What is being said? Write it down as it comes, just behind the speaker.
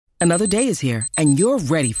Another day is here, and you're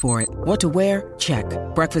ready for it. What to wear? Check.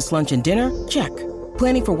 Breakfast, lunch, and dinner? Check.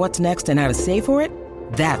 Planning for what's next and how to save for it?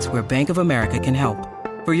 That's where Bank of America can help.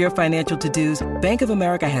 For your financial to-dos, Bank of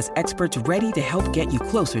America has experts ready to help get you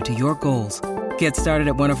closer to your goals. Get started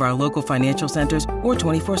at one of our local financial centers or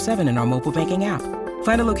 24/7 in our mobile banking app.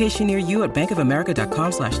 Find a location near you at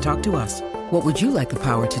bankofamerica.com/talktous. What would you like the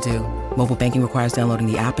power to do? Mobile banking requires downloading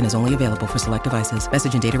the app and is only available for select devices.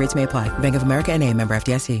 Message and data rates may apply. Bank of America N.A., member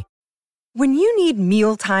FDIC. When you need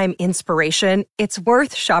mealtime inspiration, it's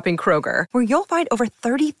worth shopping Kroger, where you'll find over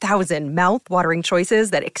 30,000 mouth-watering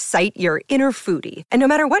choices that excite your inner foodie. And no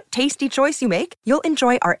matter what tasty choice you make, you'll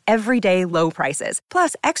enjoy our everyday low prices,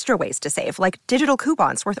 plus extra ways to save, like digital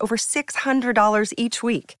coupons worth over $600 each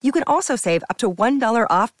week. You can also save up to $1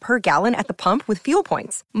 off per gallon at the pump with fuel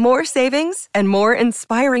points. More savings and more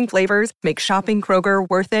inspiring flavors make shopping Kroger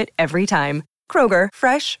worth it every time. Kroger,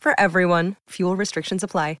 fresh for everyone. Fuel restrictions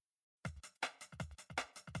apply.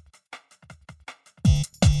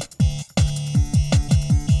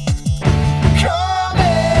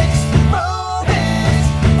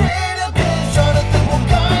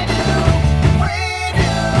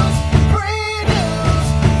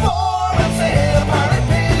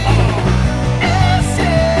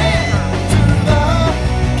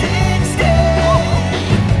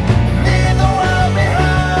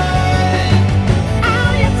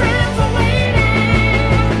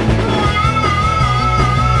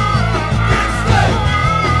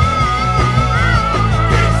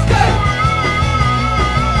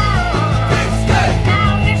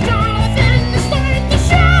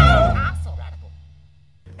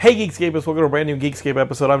 Hey Geekscapists, welcome to a brand new Geekscape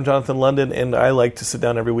episode. I'm Jonathan London, and I like to sit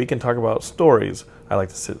down every week and talk about stories. I like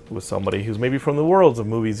to sit with somebody who's maybe from the worlds of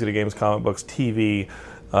movies, video games, comic books, TV,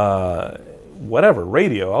 whatever,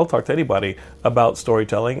 radio. I'll talk to anybody about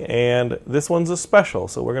storytelling, and this one's a special.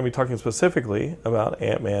 So we're going to be talking specifically about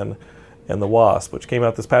Ant-Man and the Wasp, which came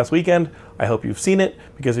out this past weekend. I hope you've seen it,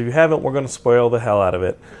 because if you haven't, we're going to spoil the hell out of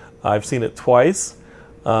it. I've seen it twice.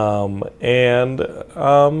 We're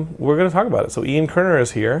going to talk about it. So Ian Kerner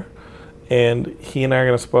is here, and he and I are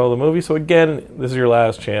going to spoil the movie. So again, this is your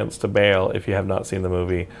last chance to bail if you have not seen the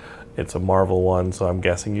movie. It's a Marvel one, so I'm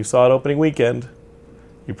guessing you saw it opening weekend.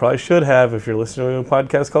 You probably should have if you're listening to a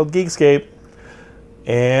podcast called Geekscape.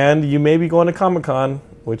 And you may be going to Comic-Con,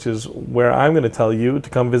 which is where I'm going to tell you to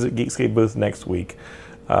come visit Geekscape booth next week.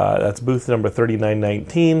 That's booth number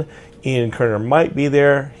 3919. Ian Kerner might be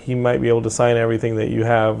there. He might be able to sign everything that you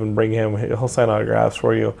have and bring him. He'll sign autographs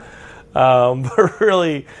for you. But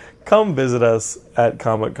really, come visit us at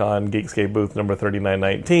Comic-Con, Geekscape booth number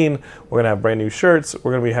 3919. We're going to have brand new shirts. We're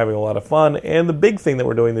going to be having a lot of fun. And the big thing that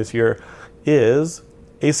we're doing this year is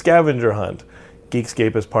a scavenger hunt.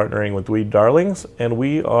 Geekscape is partnering with Dweeb Darlings, and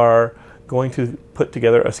we are going to put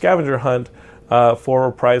together a scavenger hunt for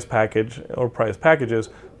a prize package or prize packages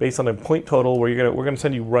based on a point total where we're going to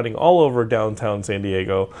send you running all over downtown San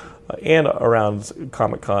Diego and around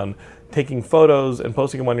Comic-Con, taking photos and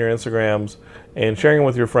posting them on your Instagrams and sharing them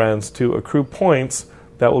with your friends to accrue points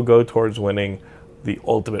that will go towards winning the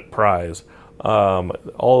ultimate prize.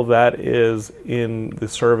 All of that is in the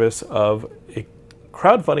service of a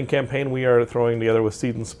crowdfunding campaign we are throwing together with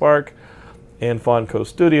Seed and Spark and Fonco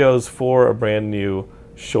Studios for a brand new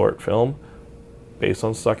short film based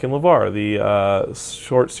on Stuck in LeVar, the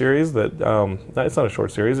short series that, it's not a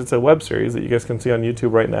short series, it's a web series that you guys can see on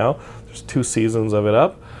YouTube right now. There's 2 seasons of it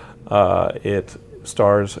up. It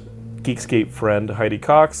stars Geekscape friend Heidi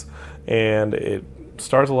Cox, and it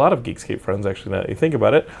stars a lot of Geekscape friends, actually, now that you think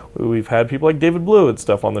about it. We've had people like David Blue and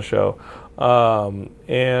stuff on the show.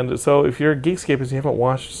 And so if you're a Geekscape and you haven't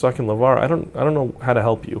watched Stuck in LeVar, I don't know how to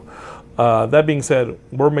help you. That being said,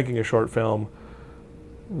 we're making a short film.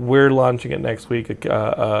 We're launching it next week,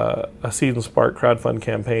 a Seed and Spark crowdfund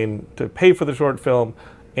campaign to pay for the short film,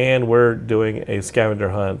 and we're doing a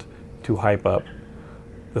scavenger hunt to hype up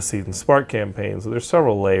the Seed and Spark campaign. So there's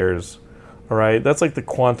several layers, all right? That's like the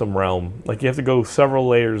quantum realm. Like, you have to go several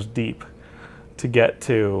layers deep to get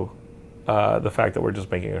to the fact that we're just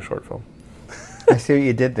making a short film. I see what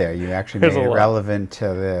you did there. You actually made it relevant to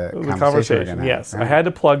the conversation. Yes, right. I had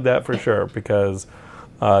to plug that for sure, because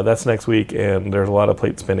that's next week, and there's a lot of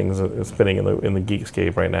plate spinning in the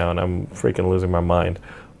Geekscape right now, and I'm freaking losing my mind.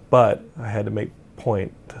 But I had to make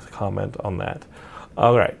point to comment on that.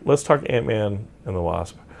 All right, let's talk Ant-Man and the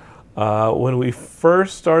Wasp. When we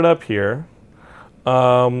first start up here,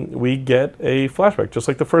 we get a flashback. Just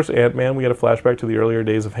like the first Ant-Man, we get a flashback to the earlier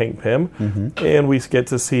days of Hank Pym, and we get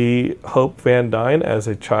to see Hope Van Dyne as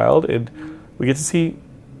a child, and we get to see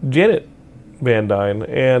Janet Van Dyne,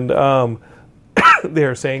 and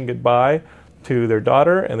they're saying goodbye to their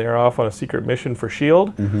daughter, and they are off on a secret mission for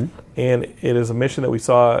S.H.I.E.L.D. Mm-hmm. And it is a mission that we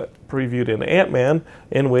saw previewed in Ant-Man,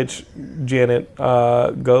 in which Janet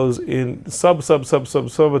goes in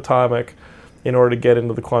subatomic in order to get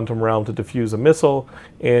into the quantum realm to defuse a missile,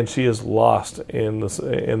 and she is lost in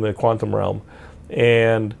the quantum realm.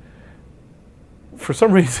 And for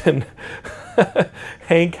some reason,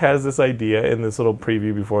 Hank has this idea in this little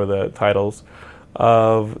preview before the titles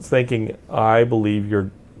of thinking, I believe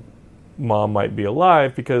your mom might be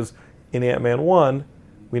alive, because in Ant-Man 1,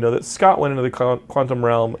 we know that Scott went into the quantum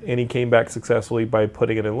realm and he came back successfully by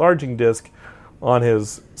putting an enlarging disc on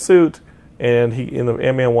his suit, and in the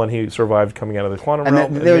Ant-Man 1 he survived coming out of the quantum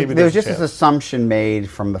realm. There was just this assumption made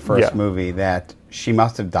from the first movie that she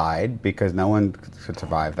must have died because no one could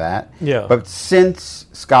survive that. Yeah. But since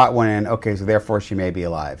Scott went in, okay, so therefore she may be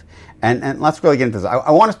alive. And let's really get into this.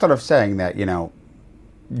 I want to start off saying that,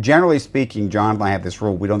 generally speaking, John and I have this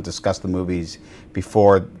rule: we don't discuss the movies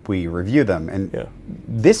before we review them. And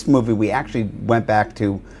this movie, we actually went back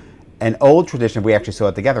to an old tradition. We actually saw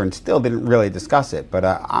it together and still didn't really discuss it. But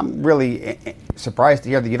I'm really surprised to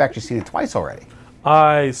hear that you've actually seen it twice already.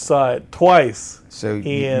 I saw it twice. So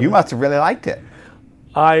you must have really liked it.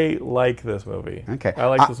 I like this movie. Okay. I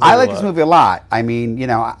like this movie a lot. I mean,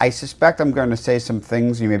 I suspect I'm going to say some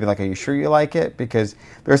things you may be like, are you sure you like it? Because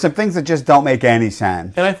there are some things that just don't make any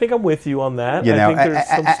sense. And I think I'm with you on that. I think there's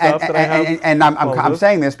some stuff that I have. And I'm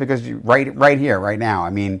saying this because right here, right now, I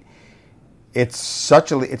mean, it's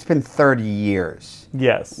been 30 years.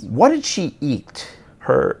 Yes. What did she eat?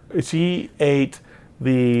 She ate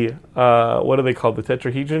the what are they called? The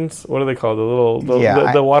tetrahedrons? What are they called?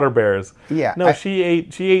 The water bears. Yeah. No, she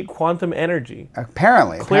ate quantum energy.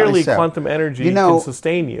 Clearly, so. Quantum energy can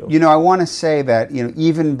sustain you. I want to say that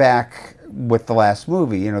even back with the last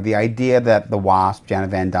movie, the idea that the Wasp, Janet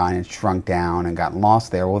Van Dyne, had shrunk down and gotten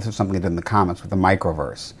lost there. Well, this was something they did in the comics with the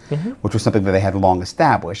microverse, which was something that they had long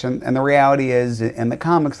established. And the reality is, in the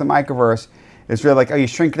comics, the microverse is really like, you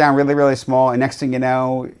shrink down really, really small, and next thing you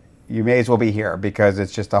know, you may as well be here, because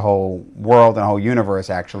it's just a whole world and a whole universe,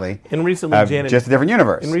 actually. And recently, Janet... just a different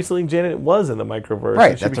universe. And recently, Janet was in the microverse.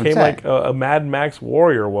 Right, and she that's became what I'm like a Mad Max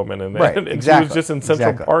warrior woman in that. Right, and exactly. she was just in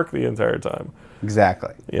Central Park the entire time.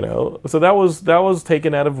 Exactly. So that was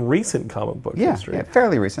taken out of recent comic book history. Yeah,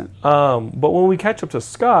 fairly recent. But when we catch up to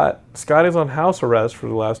Scott is on house arrest for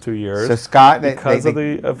the last 2 years. So Scott... because of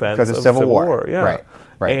the events of Civil War. Yeah.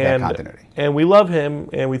 Right, that continuity. And we love him,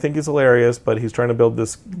 and we think he's hilarious, but he's trying to build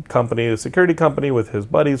this company, a security company, with his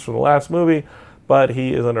buddies from the last movie, but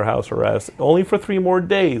he is under house arrest, only for 3 more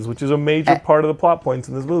days, which is a major part of the plot points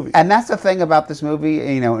in this movie. And that's the thing about this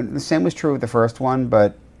movie, the same was true with the first one,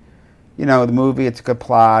 but, the movie, it's a good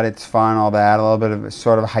plot, it's fun, all that, a little bit of a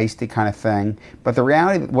sort of heisty kind of thing. But the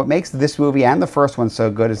reality, what makes this movie and the first one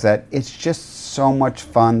so good is that it's just so much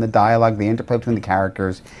fun. The dialogue, the interplay between the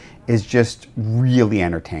characters is just really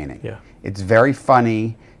entertaining. Yeah. It's very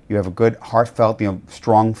funny. You have a good, heartfelt,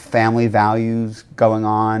 strong family values going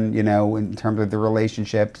on, in terms of the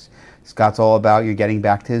relationships. Scott's all about getting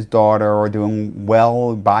back to his daughter or doing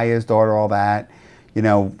well by his daughter, all that.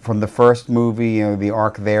 From the first movie, the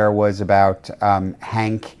arc there was about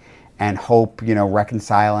Hank and Hope,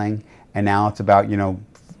 reconciling. And now it's about,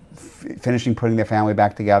 finishing putting their family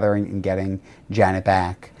back together and getting Janet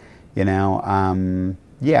back,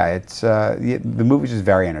 it's the movie's just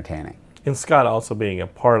very entertaining. And Scott also being a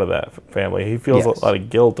part of that family, he feels a lot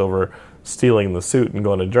of guilt over stealing the suit and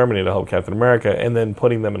going to Germany to help Captain America, and then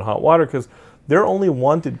putting them in hot water because they're only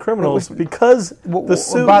wanted criminals because the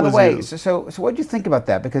suit. By the way, used. so what did you think about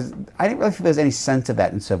that? Because I didn't really feel there's any sense of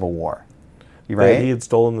that in Civil War. You right? That he had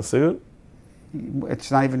stolen the suit.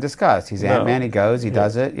 It's not even discussed. He's Ant-Man. He goes. He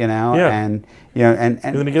does it. And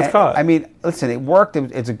then he gets caught. I mean, listen, it worked.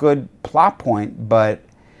 It's a good plot point, but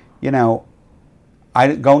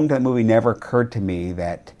going to the movie never occurred to me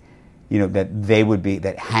that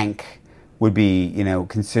that Hank would be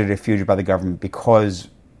considered a fugitive by the government because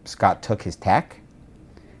Scott took his tech.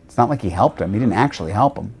 It's not like he helped him. He didn't actually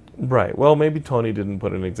help him. Right. Well, maybe Tony didn't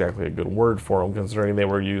put in exactly a good word for him, considering they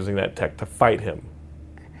were using that tech to fight him.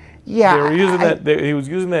 Yeah, they were using he was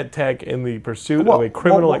using that tech in the pursuit of a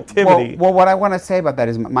criminal activity. Well, what I want to say about that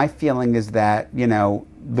is my feeling is that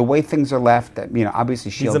the way things are left,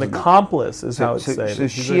 obviously He's an accomplice, is how it's said. So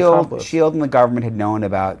S.H.I.E.L.D. and the government had known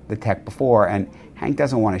about the tech before, and Hank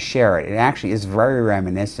doesn't want to share it. It actually is very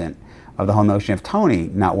reminiscent of the whole notion of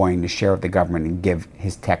Tony not wanting to share with the government and give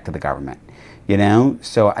his tech to the government.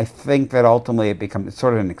 So I think that ultimately it becomes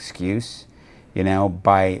sort of an excuse.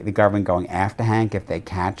 By the government going after Hank. If they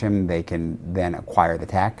catch him, they can then acquire the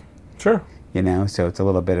tech. Sure. So it's a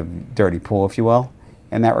little bit of dirty pool, if you will.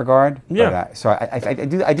 in that regard. Yeah. But, so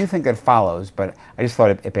I do think that follows, but I just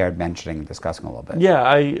thought it bared mentioning and discussing a little bit. Yeah,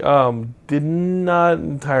 I did not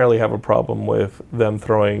entirely have a problem with them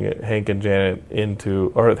throwing Hank and Janet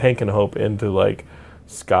into, or Hank and Hope into like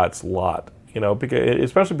Scott's lot,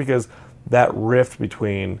 especially because that rift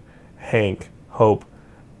between Hank, Hope,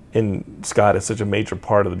 and Scott is such a major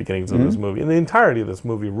part of the beginnings of this movie. And the entirety of this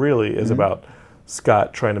movie really is about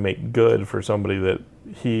Scott trying to make good for somebody that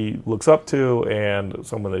he looks up to and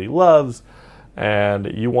someone that he loves,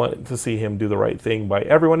 and you want to see him do the right thing by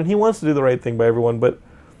everyone, and he wants to do the right thing by everyone, but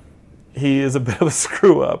he is a bit of a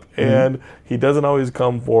screw-up, and he doesn't always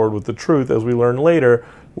come forward with the truth, as we learn later,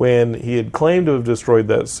 when he had claimed to have destroyed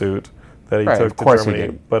that suit that he took to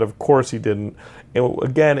Germany, but of course he didn't. And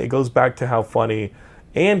again, it goes back to how funny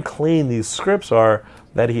and clean these scripts are,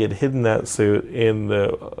 that he had hidden that suit in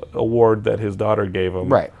the award that his daughter gave him.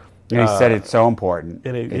 Right. And he said it's so important.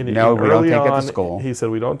 No, we don't take it to school. He said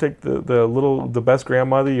we don't take the best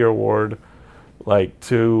grandma of the year award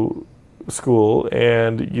to school,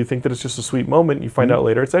 and you think that it's just a sweet moment. You find out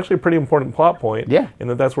later it's actually a pretty important plot point. Yeah. And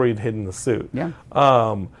that's where he'd hidden the suit. Yeah.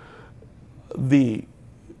 And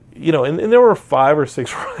there were 5 or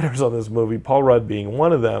 6 writers on this movie, Paul Rudd being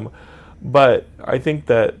one of them. But I think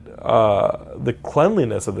that the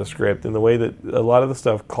cleanliness of the script and the way that a lot of the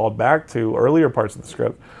stuff called back to earlier parts of the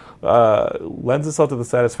script lends itself to the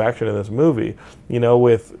satisfaction in this movie.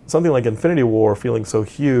 With something like Infinity War feeling so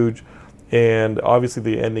huge, and obviously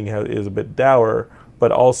the ending is a bit dour,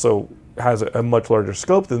 but also has a much larger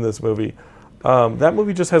scope than this movie. That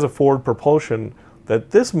movie just has a forward propulsion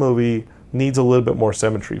that this movie needs a little bit more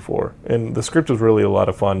symmetry for. And the script was really a lot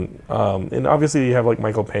of fun. And obviously you have like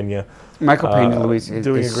Michael Pena. Luis is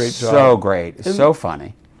doing a great job. So great. It's so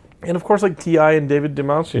funny. And of course like T.I. and David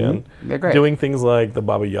Dimension doing things like the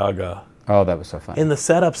Baba Yaga. Oh, that was so fun. In the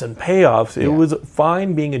setups and payoffs, it was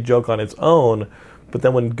fine being a joke on its own, but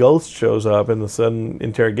then when Ghost shows up in the sudden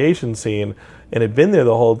interrogation scene and had been there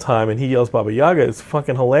the whole time and he yells Baba Yaga, it's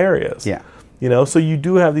fucking hilarious. Yeah. So you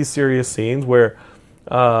do have these serious scenes where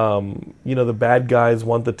the bad guys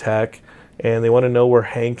want the tech, and they want to know where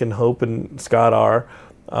Hank and Hope and Scott are,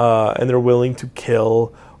 and they're willing to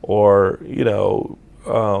kill or,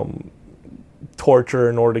 torture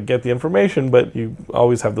in order to get the information, but you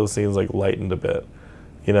always have those scenes like lightened a bit.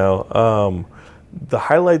 The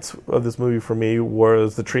highlights of this movie for me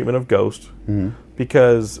was the treatment of Ghost,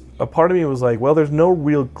 because a part of me was like, well, there's no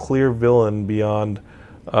real clear villain beyond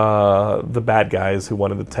the bad guys who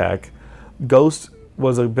wanted the tech. Ghost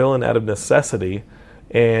was a villain out of necessity,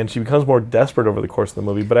 and she becomes more desperate over the course of the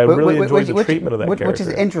movie. But I really enjoyed the treatment of that character. Which is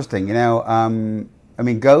interesting,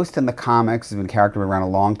 Ghost in the comics has been a character around a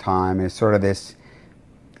long time, and is sort of this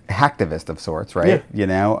hacktivist of sorts, right?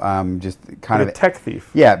 Yeah. Just kind of a tech thief.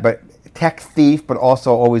 Yeah, but tech thief, but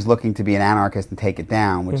also always looking to be an anarchist and take it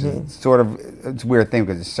down, which is sort of it's a weird thing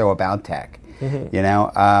because it's so about tech.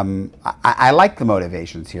 I like the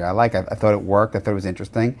motivations here. I thought it worked. I thought it was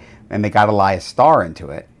interesting, and they got Elias Starr into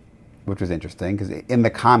it, which was interesting because in the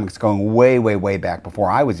comics, going way, way, way back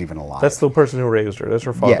before I was even alive. That's the person who raised her. That's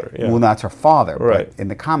her father. Yeah. Well, that's her father. Right. But in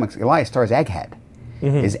the comics, Elias Starr's Egghead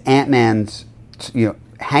is Ant-Man's,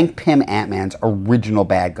 Hank Pym Ant-Man's original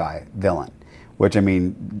bad guy villain, which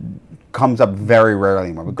comes up very rarely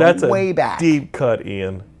anymore. But that's way back. Deep cut,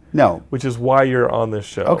 Ian. No, which is why you're on this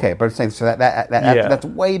show. Okay, but so that's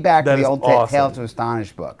way back to the old Tales to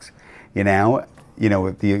Astonish books, with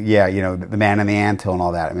the Man in the Anthill and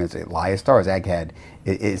all that. It's Elias Starr's Egghead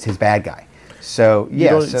is his bad guy. So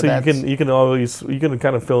yeah, you can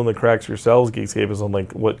kind of fill in the cracks yourselves, Geekscapists, on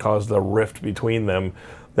like what caused the rift between them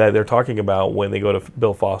that they're talking about when they go to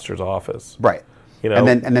Bill Foster's office. Right. And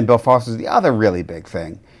then Bill Foster's the other really big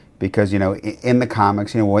thing because in the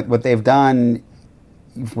comics, what they've done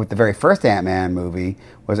with the very first Ant-Man movie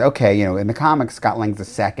was, in the comics, Scott Lang's the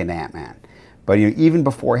second Ant-Man. But even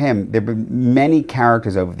before him, there have been many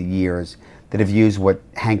characters over the years that have used what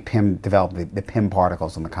Hank Pym developed, the Pym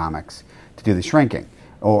particles in the comics, to do the shrinking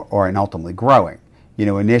and ultimately growing.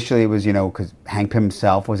 Initially it was, because Hank Pym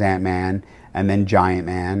himself was Ant-Man and then Giant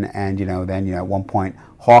Man, and, then, at one point,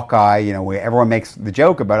 Hawkeye, where everyone makes the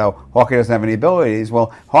joke about, Hawkeye doesn't have any abilities.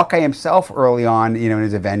 Well, Hawkeye himself early on, in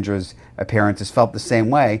his Avengers appearances felt the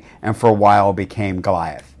same way, and for a while became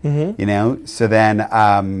Goliath. So then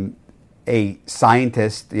a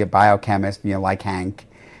scientist, a biochemist, like Hank,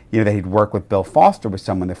 that he'd worked with Bill Foster was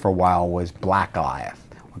someone that for a while was Black Goliath,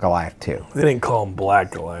 or Goliath 2. They didn't call him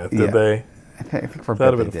Black Goliath, did they? I think for a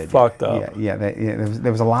That'd bit have they been did. fucked up. Yeah,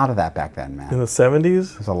 there was a lot of that back then, man. In the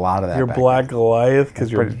 70s? There's a lot of that. You're back Black then. Goliath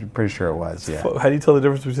because you're. Pretty sure it was. Yeah. How do you tell the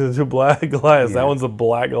difference between the two Black Goliaths? Yeah. That one's a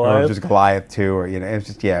Black Or Goliath. just Goliath too, or it was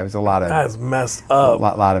just it was a lot of That's messed up.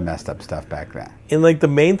 lot of messed up stuff back then. And like the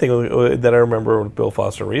main thing that I remember with Bill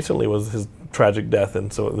Foster recently was his tragic death in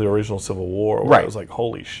the original Civil War. Where Right. It was like,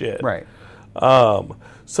 holy shit. Right.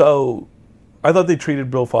 So I thought they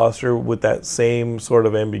treated Bill Foster with that same sort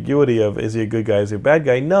of ambiguity of, is he a good guy, is he a bad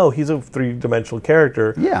guy? No, he's a three-dimensional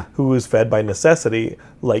character Yeah. who is fed by necessity,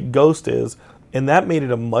 like Ghost is. And that made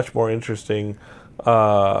it a much more interesting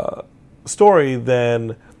story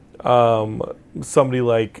than somebody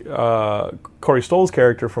like Corey Stoll's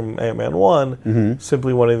character from Ant-Man 1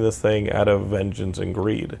 simply wanting this thing out of vengeance and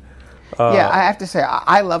greed. Yeah, I have to say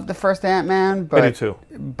I love the first Ant-Man, but I do too.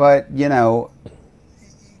 But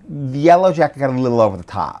the Yellow Jacket got a little over the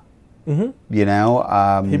top.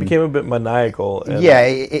 Mm-hmm. He became a bit maniacal. And, yeah,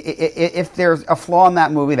 if there's a flaw in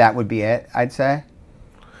that movie, that would be it, I'd say.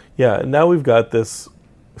 Yeah, and now we've got this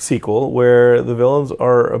sequel where the villains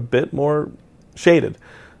are a bit more shaded.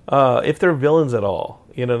 If they're villains at all,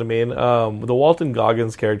 you know what I mean? The Walton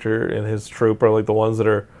Goggins character and his troupe are like the ones that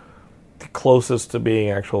are closest to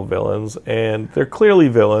being actual villains, and they're clearly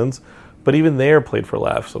villains, but even they are played for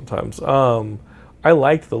laughs sometimes. I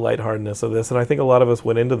liked the lightheartedness of this, and I think a lot of us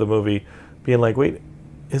went into the movie being like, wait,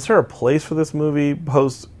 is there a place for this movie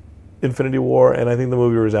post Infinity War? And I think the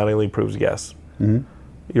movie resoundingly proves yes. Mm-hmm.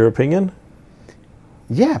 Your opinion?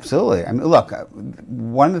 Yeah, absolutely. I mean, look,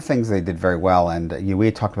 one of the things they did very well, and we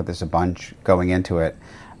had talked about this a bunch going into it.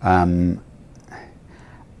 I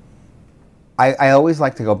always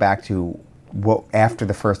like to go back to what after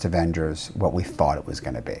the first Avengers, what we thought it was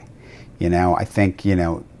going to be. I think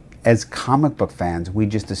as comic book fans, we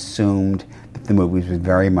just assumed that the movies would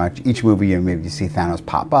very much each movie maybe you see Thanos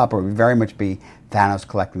pop up, or it would very much be Thanos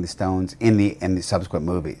collecting the stones in the subsequent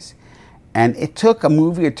movies. And it took a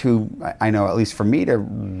movie or two, I know, at least for me, to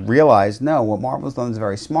realize, no, what Marvel's done is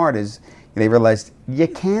very smart is they realized you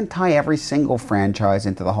can't tie every single franchise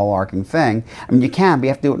into the whole arcing thing. I mean, you can, but you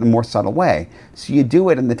have to do it in a more subtle way. So you do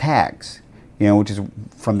it in the tags, which is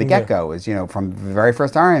from the get-go, is, from the very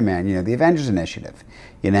first Iron Man, the Avengers Initiative,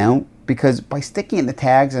 because by sticking in the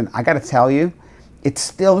tags, and I got to tell you, it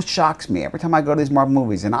still shocks me every time I go to these Marvel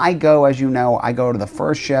movies. And I go, as you know, I go to the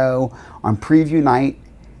first show on preview night,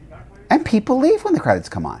 and people leave when the credits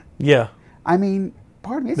come on. Yeah. I mean,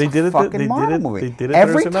 pardon me, it's They a did it- fucking they did Marvel it- movie. they did it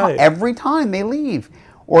every Thursday time. night. Every time they leave,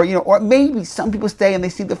 or maybe some people stay and they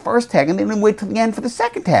see the first tag and they didn't wait till the end for the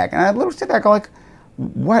second tag. And I literally sit there, and go like,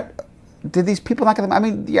 what? Did these people not get them? I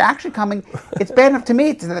mean, you're actually coming. It's bad enough to me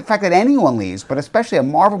it's the fact that anyone leaves, but especially a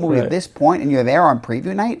Marvel movie Right. at this point, and you're there on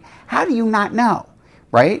preview night. How do you not know,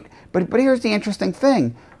 right? But here's the interesting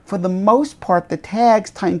thing: for the most part, the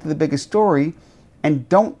tags tie into the biggest story, and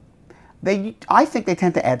don't. I think they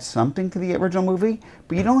tend to add something to the original movie,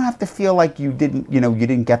 but you don't have to feel like you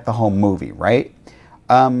didn't get the whole movie, right?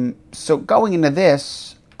 So going into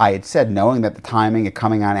this, I had said, knowing that the timing of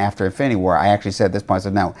coming on after Infinity War, I actually said at this point, I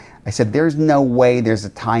said, no. I said, there's no way there's a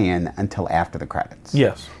tie-in until after the credits.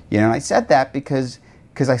 Yes. And I said that because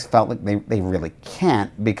I felt like they really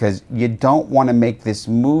can't, because you don't want to make this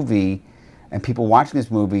movie and people watching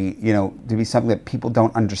this movie, to be something that people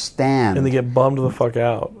don't understand. And they get bummed the fuck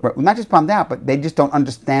out. Right. Well, not just bummed out, but they just don't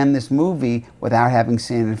understand this movie without having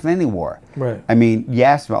seen Infinity War. Right. I mean,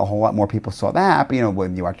 yes, a whole lot more people saw that, but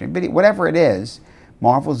when you watch a video, whatever it is,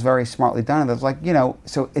 Marvel's very smartly done it. It's like,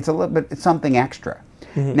 so it's a little bit, it's something extra.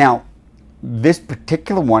 Mm-hmm. Now, this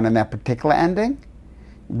particular one and that particular ending,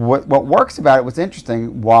 what works about it, what's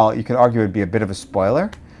interesting, while you could argue it'd be a bit of a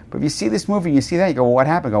spoiler, but if you see this movie and you see that, you go, well, what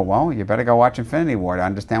happened? You go, well, you better go watch Infinity War to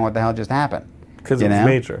understand what the hell just happened. Because it's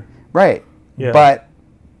major. Right. Yeah. But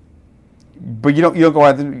you don't go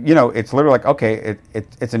out, it's literally like, okay,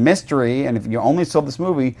 it's a mystery, and if you only saw this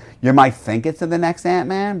movie, you might think it's in the next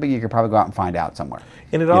Ant-Man, but you could probably go out and find out somewhere.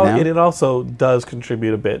 And it also does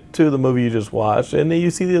contribute a bit to the movie you just watched, and you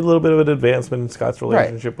see a little bit of an advancement in Scott's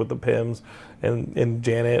relationship with the Pyms and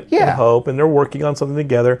Janet and Hope, and they're working on something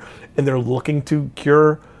together, and they're looking to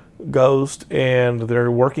cure Ghost, and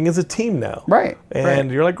they're working as a team now. Right.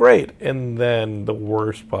 And you're like, great. And then the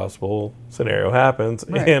worst possible scenario happens,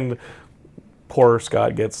 and poor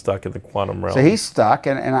Scott gets stuck in the quantum realm. So he's stuck,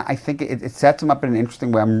 and I think it sets him up in an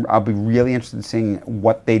interesting way. I'll be really interested in seeing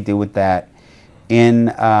what they do with that in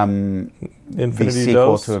the sequel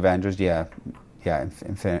Dose? to Avengers. Yeah,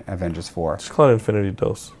 Avengers 4. Just call it Infinity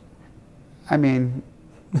Dose. I mean,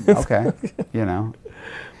 okay,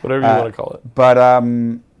 Whatever you want to call it. But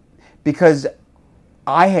because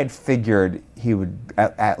I had figured he would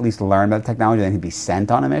at least learn about the technology, then he'd be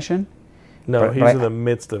sent on a mission. No, he's in the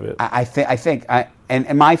midst of it. I think,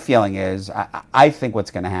 and my feeling is, I think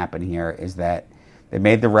what's going to happen here is that they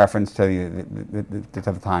made the reference to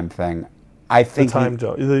the time thing. I think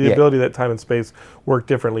the ability that time and space work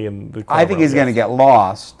differently in the. I think he's going to get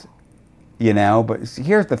lost, But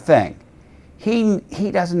here's the thing: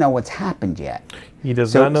 he doesn't know what's happened yet. He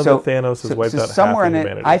does not know that Thanos has wiped out somewhere half of in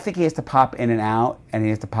humanity. I think he has to pop in and out, and he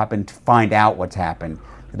has to pop in to find out what's happened,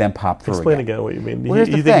 then pop through. Explain again what you mean. Well,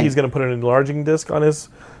 you think he's going to put an enlarging disc on his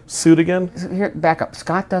suit again? Here, back up.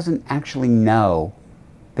 Scott doesn't actually know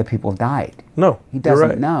that people have died. No, he doesn't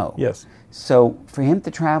right. know. Yes. So for him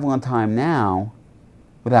to travel in time now,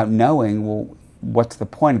 without knowing, well, what's the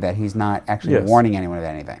point of that? He's not actually warning anyone of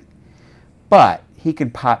anything. But he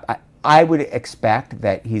could pop. I would expect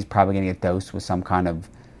that he's probably going to get dosed with some kind of,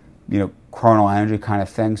 chronal energy kind of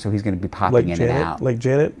thing. So he's going to be popping in and out. Like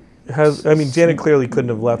Janet has. I mean, Janet clearly couldn't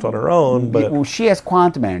have left on her own. But well, she has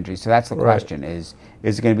quantum energy. So that's the question: is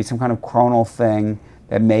it going to be some kind of chronal thing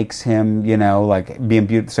that makes him, like be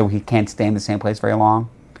imbued, so he can't stay in the same place very long?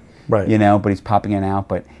 Right. But he's popping in and out.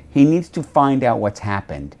 But he needs to find out what's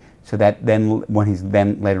happened, so that then when he's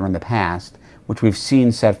then later in the past, which we've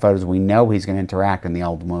seen set photos, we know he's going to interact in the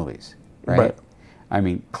old movies, right? I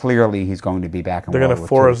mean, clearly he's going to be back in. They're going to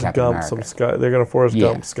Forrest Gump some Scott. They're going to Forrest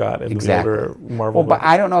Gump Scott into the older Marvel. Well, but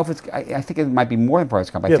I don't know if it's. I think it might be more than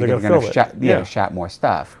Forrest Gump. I think they're going to shot more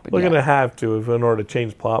stuff. But they're going to have to in order to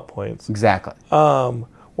change plot points. Exactly.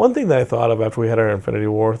 One thing that I thought of after we had our Infinity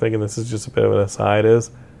War thing, and this is just a bit of an aside,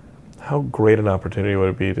 is how great an opportunity would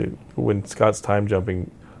it be to, when Scott's time jumping,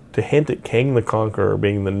 to hint at Kang the Conqueror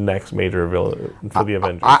being the next major villain for the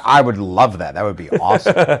Avengers. I would love that. That would be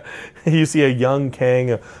awesome. You see a young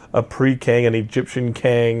Kang, a pre-Kang, an Egyptian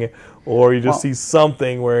Kang, or you just see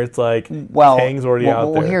something where it's like Kang's already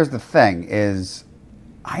out there. Well, here's the thing: is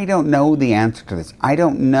I don't know the answer to this. I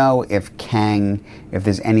don't know if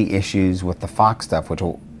there's any issues with the Fox stuff, which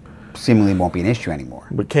seemingly won't be an issue anymore.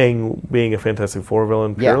 But Kang being a Fantastic Four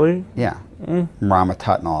villain purely? Yeah. Rama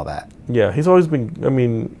Tut and all that. Yeah, he's always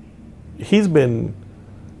been, he's been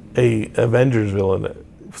a Avengers villain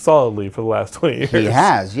solidly for the last 20 years. He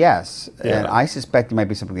has, yes. Yeah. And I suspect it might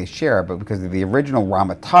be something they share, but because of the original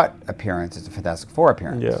Rama Tut appearance, it's a Fantastic Four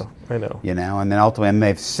appearance. Yeah, I know. And then ultimately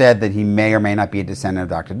they've said that he may or may not be a descendant of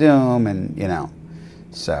Dr. Doom, and,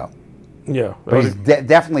 so... Yeah. But he's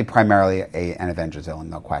definitely primarily an Avengers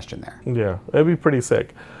villain, no question there. Yeah, it'd be pretty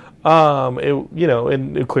sick.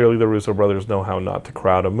 And clearly the Russo brothers know how not to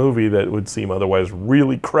crowd a movie that would seem otherwise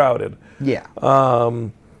really crowded. Yeah.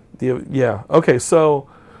 Okay, so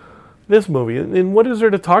this movie, and what is there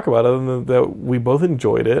to talk about other than that we both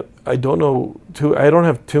enjoyed it? I don't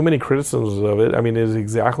have too many criticisms of it. I mean, it is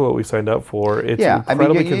exactly what we signed up for. It's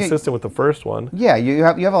incredibly consistent with the first one. Yeah, you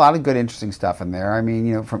have a lot of good, interesting stuff in there. I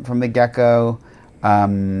mean, from the get-go,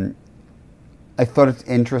 I thought it's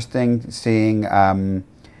interesting seeing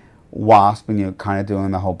Wasp and kind of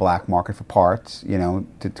doing the whole black market for parts,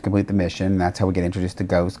 to complete the mission. That's how we get introduced to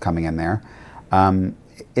Ghost coming in there.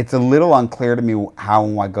 It's a little unclear to me how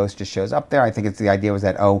and why Ghost just shows up there. I think the idea was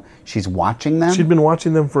that, she's watching them. She'd been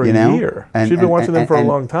watching them for a year. She'd been watching them for a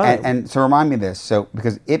long time. And so remind me of this. So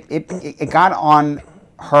because it got on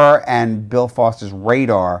her and Bill Foster's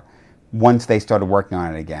radar once they started working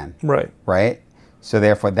on it again. Right. Right? So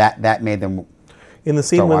therefore that made them in the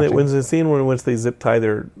scene in which they zip tie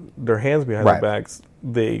their hands behind their backs,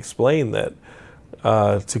 they explain that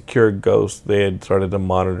to cure Ghost, they had started to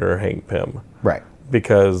monitor Hank Pym. Right.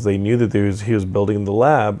 Because they knew that he was building the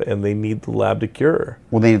lab, and they need the lab to cure her.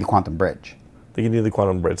 Well, they need the quantum bridge. They need the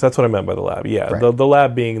quantum bridge. That's what I meant by the lab. Yeah, right. the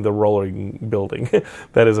lab being the rolling building.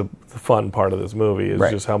 That is a fun part of this movie, is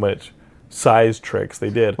just how much size tricks they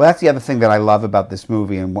did. Well, that's the other thing that I love about this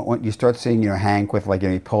movie. And when you start seeing, Hank with,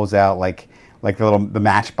 he pulls out, the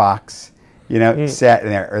Matchbox, set,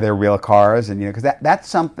 and they're real cars. And, because that's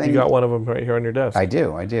something... You got one of them right here on your desk. I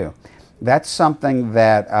do. That's something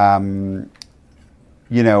that...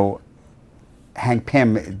 Hank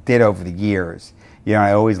Pym did over the years.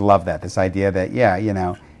 I always love that. This idea that,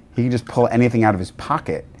 he can just pull anything out of his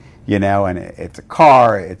pocket, and it's a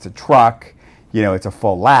car, it's a truck, it's a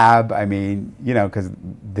full lab. I mean, because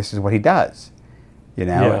this is what he does,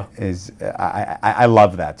 I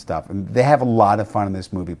love that stuff. And they have a lot of fun in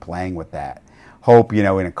this movie playing with that. Hope, in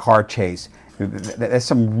a car chase, there's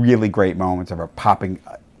some really great moments of her popping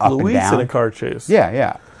up Louise and down. in a car chase.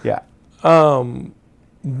 Yeah.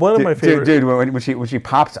 One of my favorite... Dude, when she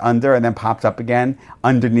pops under and then pops up again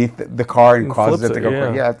underneath the car and causes it to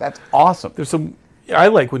go... Yeah, that's awesome. There's some... I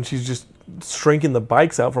like when she's just shrinking the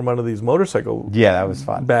bikes out from under these motorcycle Yeah, that was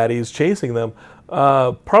fun. baddies chasing them.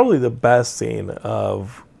 Probably the best scene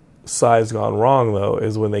of Size Gone Wrong, though,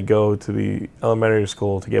 is when they go to the elementary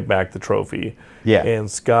school to get back the trophy. Yeah. And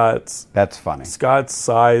Scott's That's funny. Scott's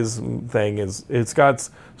suit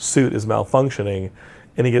is malfunctioning,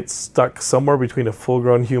 and he gets stuck somewhere between a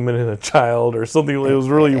full-grown human and a child or something. It was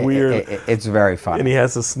really weird. It's very funny. And he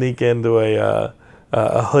has to sneak into a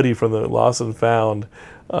hoodie from the Lost and Found,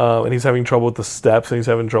 and he's having trouble with the steps, and he's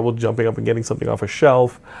having trouble jumping up and getting something off a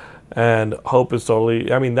shelf. And Hope is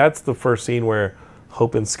totally... I mean, that's the first scene where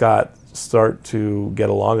Hope and Scott start to get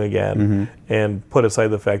along again, and put aside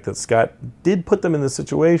the fact that Scott did put them in this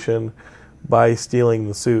situation by stealing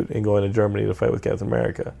the suit and going to Germany to fight with Captain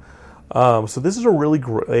America. So this is a really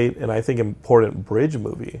great and I think important bridge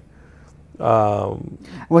movie.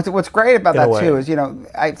 What's great about that too is,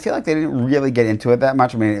 I feel like they didn't really get into it that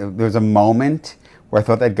much. I mean, there was a moment where I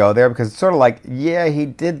thought they'd go there because it's sort of like, yeah, he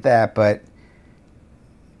did that, but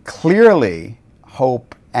clearly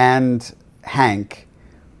Hope and Hank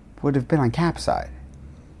would have been on Cap's side.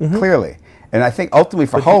 Clearly. And I think ultimately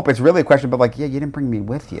for Hope, it's really a question about like, yeah, you didn't bring me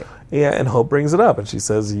with you. Yeah, and Hope brings it up, and she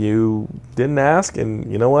says, you didn't ask,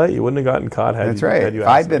 and you know what? You wouldn't have gotten caught had That's you right. had you If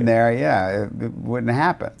asked I'd been me. there, yeah, it wouldn't have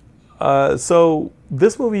happened. So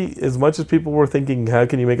this movie, as much as people were thinking, how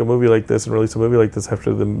can you make a movie like this and release a movie like this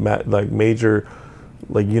after the major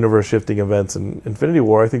universe-shifting events in Infinity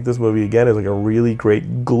War, I think this movie, again, is like a really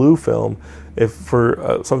great glue film if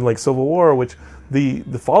for something like Civil War, which the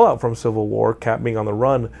fallout from Civil War, Cap being on the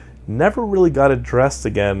run, never really got addressed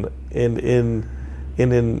again. In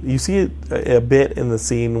you see it a bit in the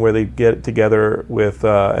scene where they get together with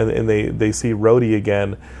and they see Rhodey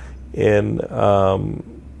again in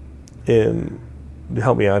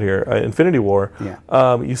help me out here, Infinity War.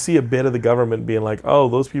 Yeah. You see a bit of the government being like, oh,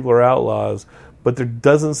 those people are outlaws, but there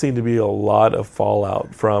doesn't seem to be a lot of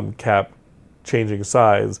fallout from Cap changing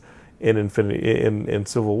sides in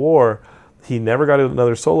Civil War. He never got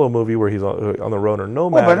another solo movie where he's on the road or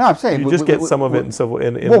Nomad. Well, but no, I'm saying you just get some of it in Civil.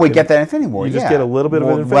 We get that in Infinity War. You just get a little bit of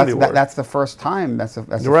it in Infinity War. That's the first time. That's the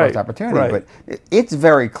Right, first opportunity. right. But it's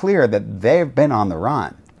very clear that they've been on the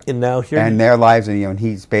run, And now here, and their lives. And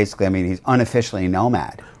he's basically. I mean, he's unofficially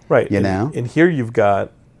nomad. right? And here you've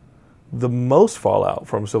got the most fallout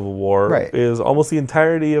from Civil War. Right. Is almost the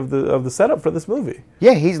entirety of the setup for this movie.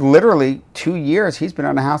 Yeah, he's literally 2 years. He's been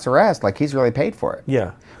under house arrest. Like he's really paid for it.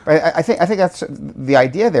 Yeah. But I think that's the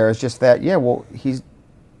idea. There is just that. Yeah, well,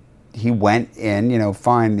 he went in.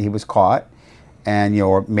 Fine, he was caught, and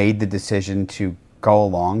made the decision to go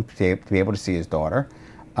along to be able to see his daughter,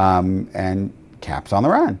 and Cap's on the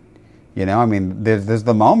run. I mean, there's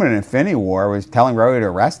the moment in Infinity War where he's telling Rhodey to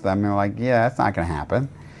arrest them, and they're like, yeah, that's not going to happen,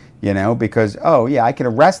 because I can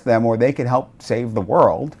arrest them, or they could help save the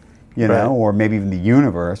world. Right. Or maybe even the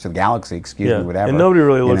universe or the galaxy, Yeah. me, whatever. And nobody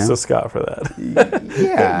really looks to Scott for that.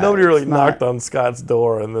 Yeah, Nobody really it's not- knocked on Scott's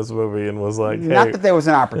door in this movie and was like, hey. Not that there was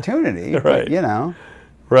an opportunity, Right. but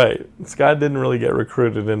Right. Scott didn't really get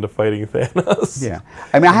recruited into fighting Thanos. Yeah.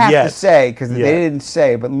 I mean, I have Yet. to say, because they Yet. didn't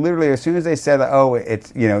say, but literally as soon as they said,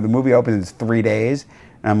 it's, the movie opens in 3 days,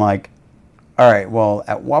 and I'm like, all right, well,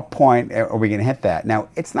 at what point are we going to hit that? Now,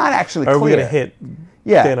 it's not actually clear. Are we going to hit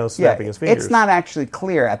Thanos snapping his fingers? It's not actually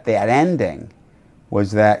clear at that ending.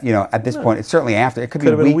 Was that, at this point, it's certainly after. It could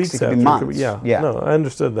Could have be been weeks, weeks it could after. be months. Yeah. No, I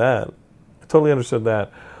understood that. I totally understood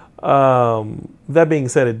that. That being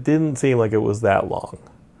said, it didn't seem like it was that long.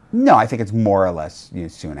 No, I think it's more or less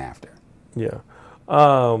soon after. Yeah.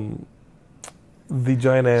 The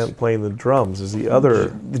giant ant playing the drums is the other.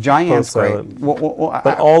 The giant ant's great. post-silent.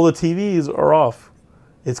 Well, All the TVs are off.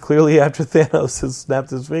 It's clearly after Thanos has snapped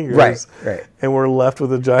his fingers. Right. And we're left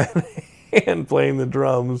with a giant ant playing the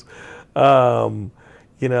drums. And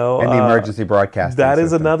the emergency broadcasting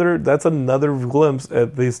system. That's another glimpse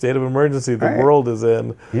at the state of emergency the Right. world is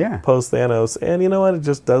in Yeah. post Thanos. And you know what? It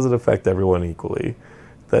just doesn't affect everyone equally.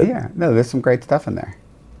 There's some great stuff in there.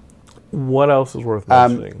 What else is worth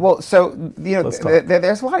mentioning? Let's talk.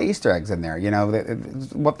 There's a lot of Easter eggs in there.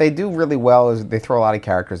 What they do really well is they throw a lot of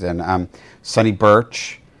characters in. Sonny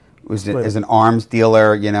Birch is an arms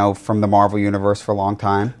dealer, from the Marvel Universe for a long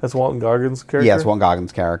time. That's Walton Goggins' character? Yeah, it's Walton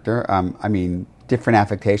Goggins' character. Different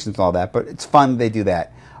affectations and all that, but it's fun they do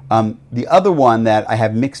that. The other one that I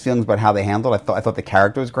have mixed feelings about how they handled, I thought the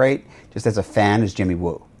character was great, just as a fan, is Jimmy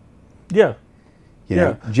Woo. Yeah.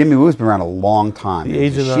 Jimmy Woo's been around a long time. The He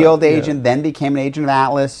was a agent, S.H.I.E.L.D. yeah. agent, then became an agent of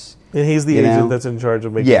Atlas. And he's the agent that's in charge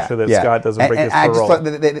of making sure that Scott doesn't break his I parole. just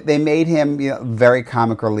thought they made him very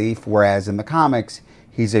comic relief, whereas in the comics,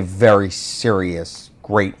 he's a very serious,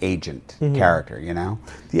 great agent character,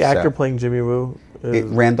 The actor playing Jimmy Woo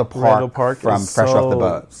Randall Park from Fresh Off the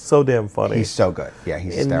Boat. So damn funny. He's so good. Yeah,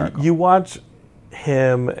 he's hysterical. You watch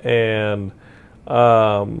him and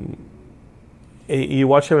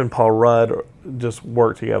Paul Rudd just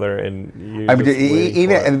work together, and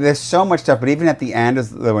and there's so much stuff. But even at the end,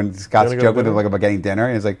 when Scott's joking with him about getting dinner,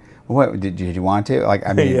 and he's like, "What did you want to?" Like,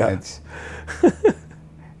 I mean,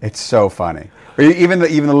 it's so funny. Or even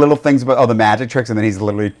the little things about the magic tricks, and then he's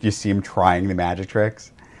literally, you see him trying the magic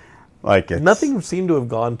tricks. Like, nothing seemed to have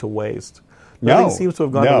gone to waste. Nothing seems to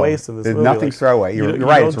have gone to waste in this movie. Nothing's throwaway. You're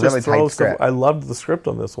right. It's a really tight script. I loved the script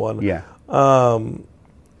on this one. Yeah.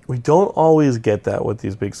 We don't always get that with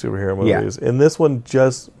these big superhero movies, and this one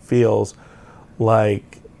just feels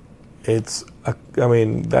like it's.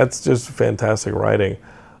 That's just fantastic writing.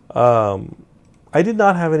 I did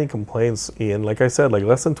not have any complaints, Ian. Like I said,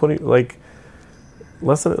 less than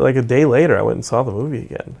a day later, I went and saw the movie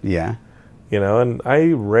again. Yeah. And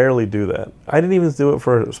I rarely do that. I didn't even do it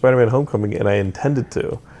for Spider-Man: Homecoming, and I intended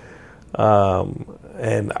to.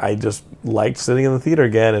 And I just liked sitting in the theater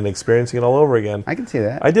again and experiencing it all over again. I can see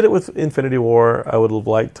that. I did it with Infinity War. I would have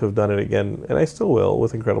liked to have done it again, and I still will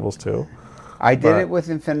with Incredibles 2. I did it with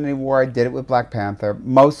Infinity War. I did it with Black Panther,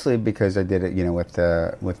 mostly because I did it,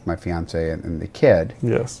 with my fiance and the kid.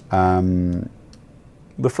 Yes. The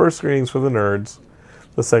first screenings for the nerds,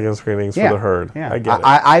 the second screenings for the herd. Yeah. I get it.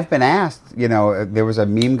 I've been asked. There was a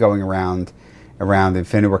meme going around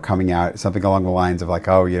Infinity War coming out, something along the lines of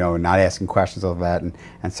not asking questions of that, and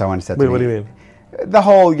someone said to me, what do you mean? The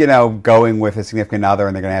whole, going with a significant other,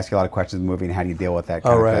 and they're going to ask you a lot of questions in the movie, and how do you deal with that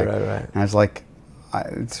kind of thing? Right. And I was like,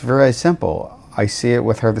 it's very simple. I see it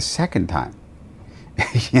with her the second time.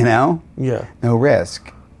 Yeah. No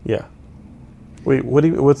risk. Yeah. Wait,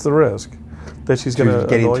 what's the risk? That she's going to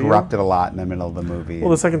get interrupted a lot in the middle of the movie. Well,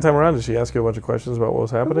 the second time around, did she ask you a bunch of questions about what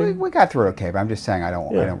was happening? We got through it okay, but I'm just saying I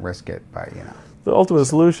don't risk it by. The ultimate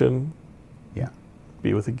solution. Yeah.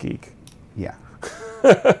 Be with a geek. Yeah.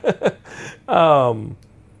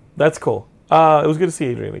 That's cool. It was good to see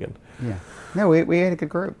Adrian again. Yeah. No, we had a good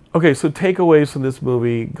group. Okay, so takeaways from this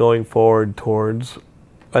movie going forward towards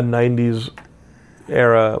a 90s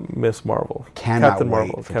era Miss Marvel. Captain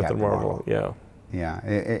Marvel. Yeah. Yeah.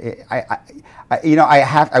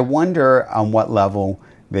 I wonder on what level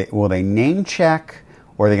will they name check,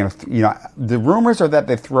 or are they going to, the rumors are that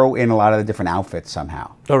they throw in a lot of the different outfits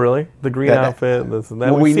somehow. Oh, really? The green outfit, this and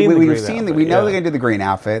that. Well, we know they're going to do the green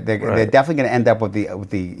outfit. They're definitely going to end up with the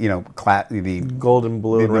golden,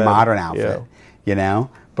 blue, the red. modern outfit. Yeah.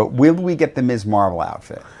 But will we get the Ms. Marvel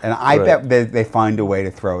outfit? And I bet they find a way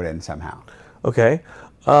to throw it in somehow. Okay.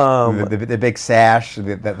 The big sash,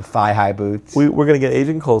 the thigh-high boots. We're going to get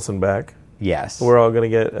Agent Coulson back. Yes. We're all going to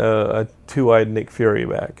get a two-eyed Nick Fury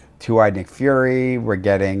back. Two-eyed Nick Fury. We're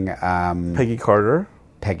getting Peggy Carter.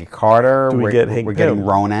 Do we get Hank We're Pym? getting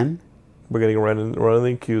Ronan. We're getting Ronan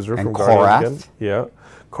the Accuser and from Korath. Guardians again. Yeah.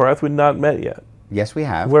 Korath we've not met yet. Yes, we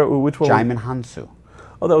have. Which one? Jaimin Hansu.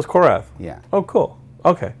 Oh, that was Korath. Yeah. Oh, cool.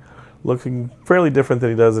 Okay. Looking fairly different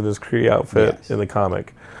than he does in his Kree outfit in the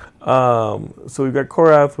comic. So we've got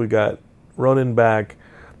Korath, we've got Ronan back.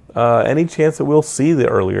 Any chance that we'll see the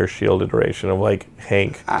earlier S.H.I.E.L.D. iteration of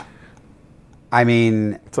Hank? I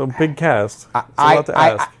mean, it's a big cast. It's a lot to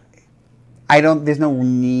ask. There's no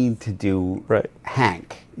need to do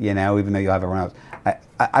Hank, even though you'll have everyone else.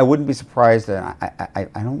 I wouldn't be surprised that I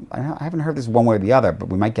haven't heard this one way or the other, but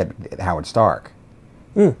we might get Howard Stark.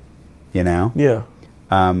 Yeah.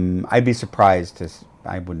 I'd be surprised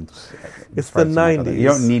I wouldn't. It's the 90s. You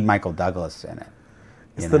don't need Michael Douglas in it.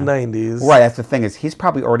 It's the 90s. Right, that's the thing, is he's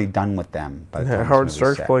probably already done with them. By the time Howard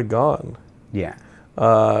Stark's probably gone. Yeah.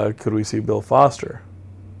 Could we see Bill Foster,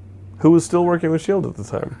 who was still working with S.H.I.E.L.D. at the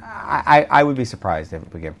time? I would be surprised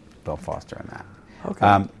if we get Bill Foster in that.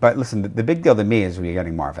 Okay. But listen, the big deal to me is we're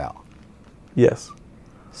getting Marvel. Yes.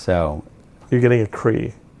 So. You're getting a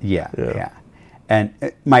Kree. Yeah. And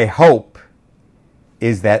my hope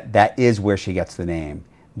is that is where she gets the name,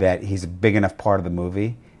 that he's a big enough part of the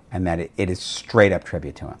movie, and that it is straight up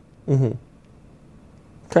tribute to him. Mm-hmm.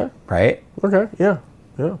 Okay. Right? Okay, yeah.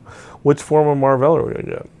 Which form of Marvel are we going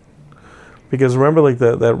to get? Because remember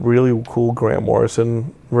that really cool Grant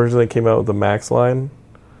Morrison version that came out with the Max line?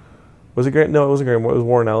 Was it Grant? No, it wasn't Grant. It was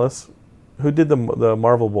Warren Ellis. Who did the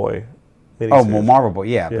Marvel Boy miniseries? Oh, well, Marvel Boy,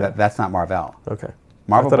 yeah. But that's not Marvel. Okay.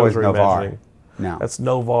 Marvel Boy is Novar. No. That's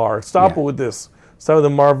Novar. Stop it with this. Start with the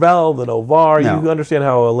Marvel, the Novar. No. You understand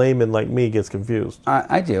how a layman like me gets confused.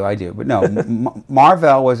 I do. But no,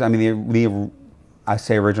 Marvel was, the I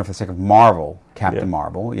say original for the sake of Marvel, Captain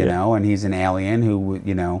Marvel, you know, and he's an alien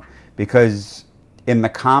who, because in the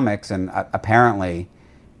comics and apparently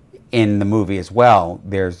in the movie as well,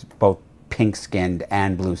 there's both pink-skinned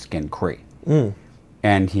and blue-skinned Kree.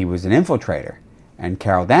 And he was an infiltrator. And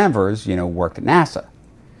Carol Danvers, worked at NASA.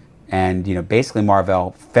 And, basically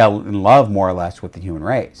Mar-Vell fell in love more or less with the human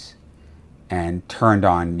race and turned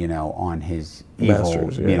on, on his evil,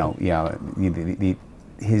 Masters,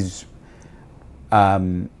 his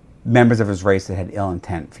members of his race that had ill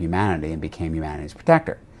intent for humanity and became humanity's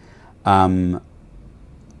protector.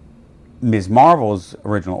 Ms. Marvel's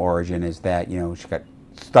original origin is that, she got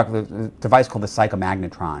stuck with a device called the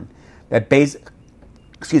psychomagnetron that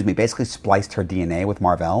basically spliced her DNA with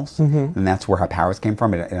Mar-Vell's, and that's where her powers came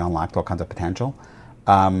from. It unlocked all kinds of potential.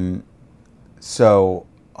 So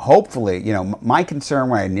hopefully, my concern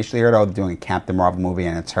when I initially heard I was doing a Captain Marvel movie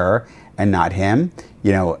and it's her and not him,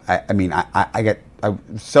 I'm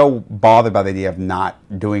so bothered by the idea of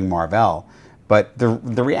not doing Mar-Vell. But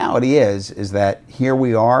the reality is that here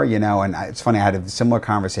we are, and it's funny, I had a similar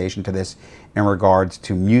conversation to this in regards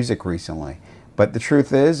to music recently. But the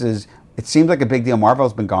truth is it seems like a big deal.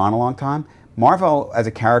 Mar-Vell's been gone a long time. Mar-Vell as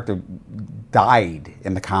a character died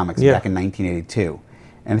in the comics back in 1982.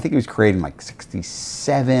 And I think he was created in like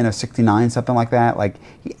 67 or 69, something like that. Like,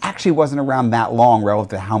 he actually wasn't around that long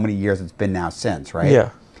relative to how many years it's been now since, right?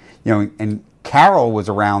 Yeah. And Carol was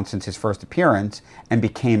around since his first appearance and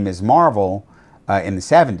became Ms. Marvel in the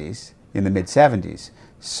 70s, in the mid-70s.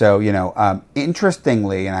 So,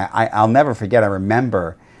 interestingly, and I'll never forget, I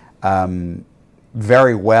remember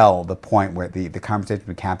very well the point where the conversation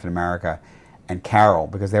between Captain America and Carol,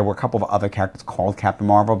 because there were a couple of other characters called Captain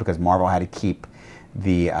Marvel because Marvel had to keep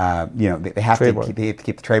the, they have to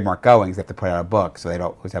keep the trademark going because they have to put out a book, so they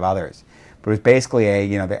don't always have others. But it was basically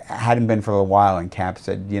it hadn't been for a little while, and Cap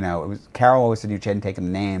said, Carol always said you hadn't taken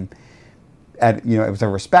the name. And, it was a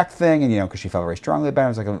respect thing, and, because she felt very strongly about it. I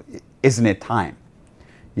was like, isn't it time?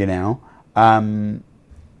 And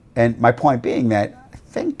my point being that I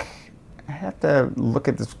think I have to look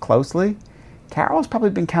at this closely. Carol's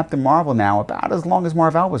probably been Captain Marvel now about as long as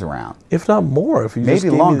Mar-Vell was around. If not more. If you maybe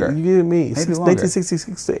just longer. You gave me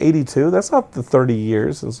 1966 to 82. That's not the 30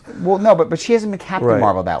 years. Well, no, but she hasn't been Captain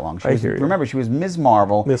Marvel that long. Remember, she was Ms.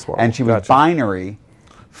 Marvel, and she was Binary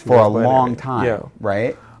for a long time,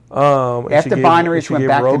 right? After Binary, she went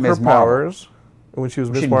back to Ms. Marvel. Powers. When she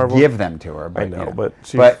was Ms. Marvel, give them to her. But, I know, but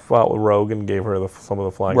she fought with Rogue and gave her some of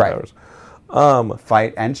the flying powers.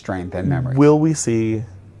 Fight and strength and memory. Will we see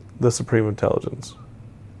the Supreme Intelligence?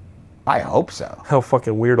 I hope so. How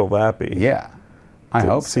fucking weird will that be? Yeah, I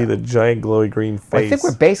hope see the giant glowy green face. I think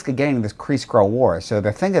we're basically getting this Kree-Skrull war. So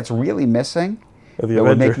the thing that's really missing that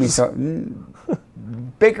would make me so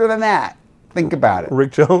bigger than that. Think about it.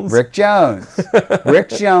 Rick Jones? Rick Jones. Rick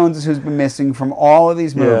Jones, who's been missing from all of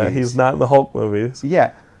these movies. Yeah, he's not in the Hulk movies.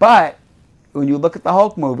 Yeah, but when you look at the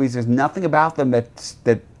Hulk movies, there's nothing about them that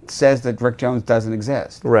says that Rick Jones doesn't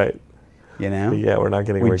exist. Right. Yeah, we're not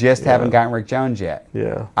getting We just haven't gotten Rick Jones yet.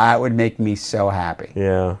 Yeah. That would make me so happy.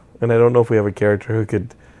 Yeah, and I don't know if we have a character who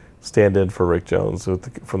could stand in for Rick Jones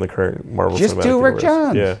from the current Marvel Just Cinematic do Rick Universe.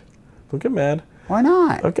 Jones. Yeah. Don't get mad. Why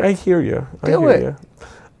not? Okay, I hear you. Do it.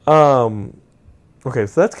 Okay,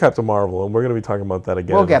 so that's Captain Marvel, and we're going to be talking about that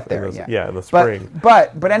again. We'll get there, in the spring.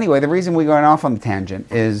 But anyway, the reason we're going off on the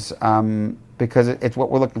tangent is because it's what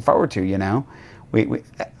we're looking forward to,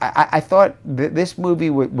 I thought this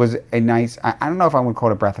movie was a nice, I don't know if I would call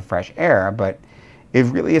it a breath of fresh air, but it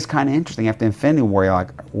really is kind of interesting after Infinity War. You're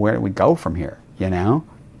like, where do we go from here, And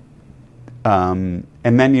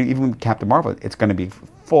then even with Captain Marvel, it's going to be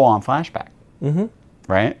full-on flashback. Mm-hmm.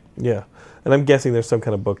 Right? Yeah. And I'm guessing there's some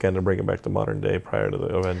kind of bookend to bring it back to modern day prior to the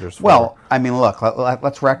Avengers. Well, I mean, look,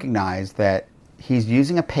 let's recognize that he's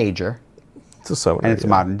using a pager, and it's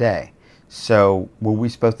modern day. So were we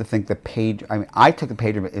supposed to think the page? I mean, I took the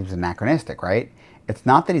pager, but it was anachronistic, right? It's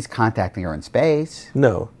not that he's contacting her in space.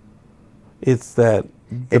 No, it's that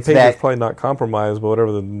the pager is probably not compromised, but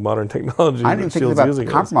whatever the modern technology. I didn't think about the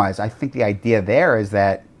compromise. I think the idea there is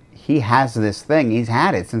that he has this thing. He's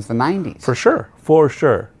had it since the 90s. For sure.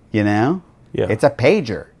 Yeah. It's a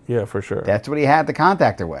pager. Yeah, for sure. That's what he had to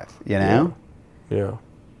contact her with, Yeah.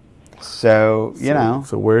 So,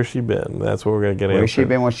 So where's she been? That's what we're going to get into. Where's she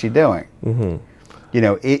been? What's she doing? Mm-hmm.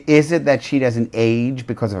 Is it that she doesn't age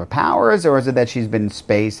because of her powers, or is it that she's been in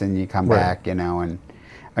space and you come back, and I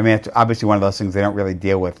mean, it's obviously one of those things they don't really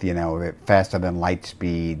deal with, faster than light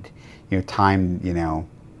speed, time,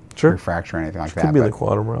 refraction or anything like that. Could be in the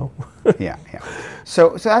quantum realm. yeah.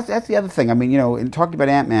 So that's the other thing. I mean, in talking about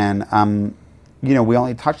Ant-Man, we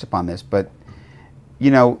only touched upon this, but,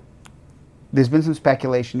 there's been some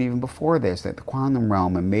speculation even before this that the quantum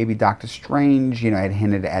realm and maybe Doctor Strange, had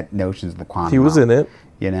hinted at notions of the quantum realm. He was in it.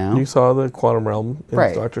 You saw the quantum realm in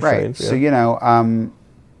Doctor Strange. Yeah. So,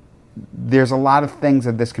 there's a lot of things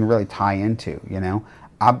that this can really tie into,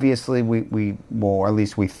 Obviously, or at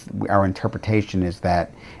least our interpretation is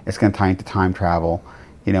that it's going to tie into time travel,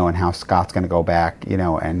 and how Scott's going to go back,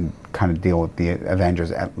 and kind of deal with the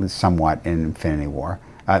Avengers at least somewhat in Infinity War.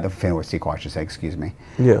 The Infinity War sequel, I should say, excuse me.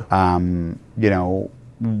 Yeah.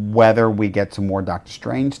 Whether we get some more Doctor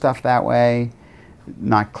Strange stuff that way,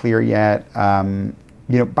 not clear yet.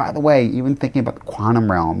 By the way, even thinking about the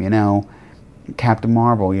quantum realm, Captain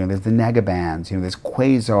Marvel, there's the negabands, there's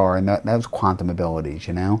Quasar and those quantum abilities,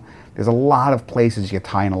 There's a lot of places you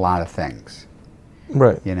tie in a lot of things.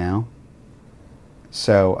 Right.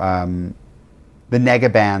 So the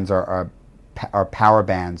negabands are power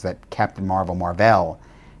bands that Captain Marvel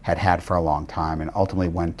had for a long time and ultimately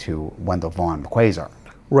went to Wendell Vaughn, Quasar.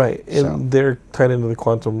 Right. And they're tied into the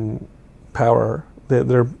quantum power. They're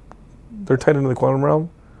tied into the quantum realm?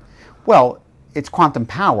 Well, it's quantum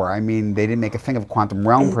power. I mean, they didn't make a thing of quantum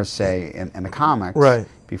realm per se in the comics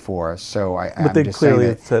before. So I'm just saying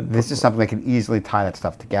that this is something that can easily tie that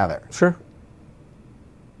stuff together. Sure.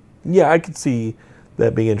 Yeah, I could see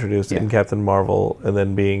that being introduced in Captain Marvel and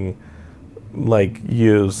then being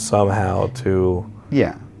used somehow to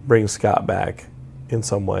bring Scott back in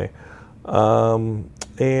some way. And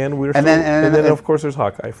then of course there's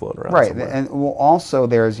Hawkeye floating around. Right, somewhere. and also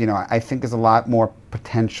there's I think there's a lot more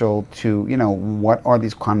potential to what are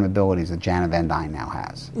these quantum abilities that Janet Van Dyne now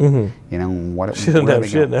has? Mm-hmm. What she doesn't have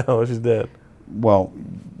shit now. She's dead. Well,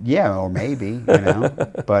 yeah, or maybe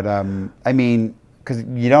but I mean, because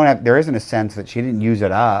there isn't a sense that she didn't use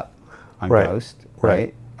it up on Ghost,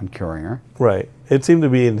 right? On curing her, right? It seemed to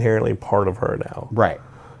be inherently part of her now, right?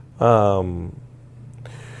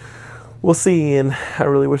 We'll see, Ian. I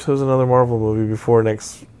really wish there was another Marvel movie before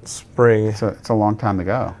next spring. So it's a long time to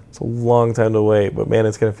go. It's a long time to wait, but man,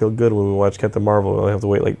 it's going to feel good when we watch Captain Marvel. We only have to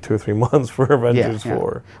wait 2 or 3 months for Avengers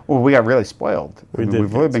 4. Well, we got really spoiled. We've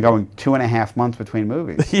really been going 2.5 months between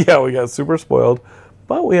movies. Yeah, we got super spoiled,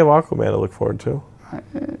 but we have Aquaman to look forward to.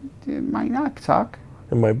 It might not suck.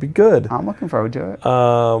 It might be good. I'm looking forward to it.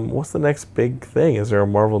 What's the next big thing? Is there a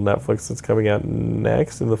Marvel Netflix that's coming out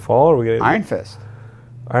next in the fall? Or are we getting Iron Fist.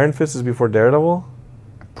 Iron Fist is before Daredevil?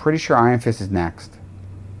 I'm pretty sure Iron Fist is next.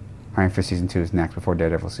 Iron Fist Season 2 is next before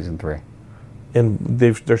Daredevil Season 3. And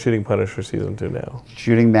they're shooting Punisher Season 2 now.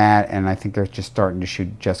 Shooting that, and I think they're just starting to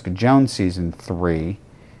shoot Jessica Jones Season 3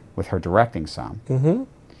 with her directing some.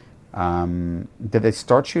 Mm-hmm. Did they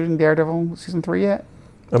start shooting Daredevil Season 3 yet?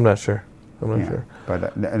 I'm not sure. Sure.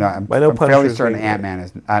 But I know I'm fairly certain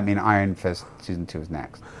Iron Fist Season 2 is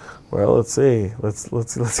next. Well, let's see. Let's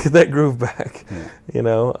get that groove back.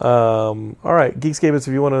 Yeah. All right, Geekscapists,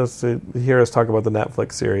 if you want to hear us talk about the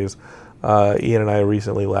Netflix series, Ian and I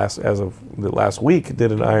recently, as of the last week,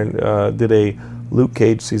 did a Luke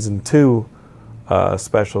Cage Season 2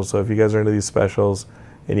 special. So if you guys are into these specials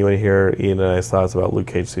and you want to hear Ian and I's thoughts about Luke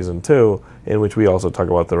Cage Season 2, in which we also talk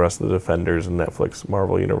about the rest of the Defenders in Netflix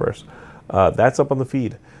Marvel Universe, that's up on the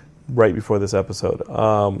feed right before this episode.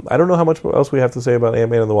 I don't know how much else we have to say about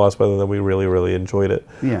Ant-Man and the Wasp other than we really, really enjoyed it.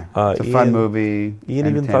 Yeah, it's a fun movie. Ian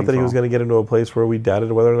even thought that he was going to get into a place where we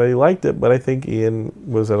doubted whether or not he liked it, but I think Ian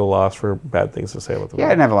was at a loss for bad things to say about the movie. Yeah, I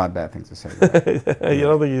didn't have a lot of bad things to say about it. You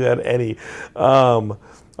don't think you had any. All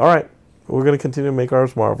right, we're going to continue to make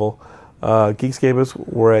ours Marvel. Geekscapists,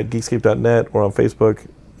 we're at geekscape.net. We're on Facebook,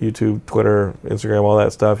 YouTube, Twitter, Instagram, all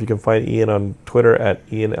that stuff. You can find Ian on Twitter at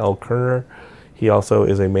Ian L. Kerner. He also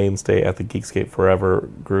is a mainstay at the Geekscape Forever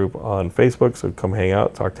group on Facebook, so come hang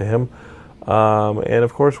out, talk to him. And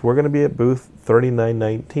of course, we're going to be at booth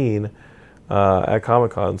 3919 at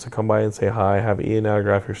Comic-Con, so come by and say hi, have Ian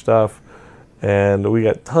autograph your stuff. And we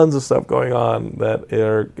got tons of stuff going on that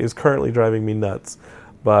is currently driving me nuts.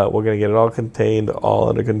 But we're going to get it all contained, all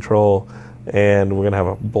under control, and we're going to have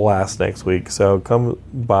a blast next week. So come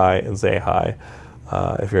by and say hi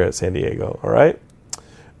if you're at San Diego, all right?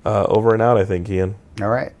 Over and out, I think, Ian. All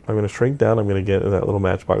right. I'm going to shrink down. I'm going to get in that little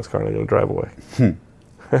Matchbox car, and I'm going to drive away.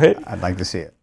 All right? I'd like to see it.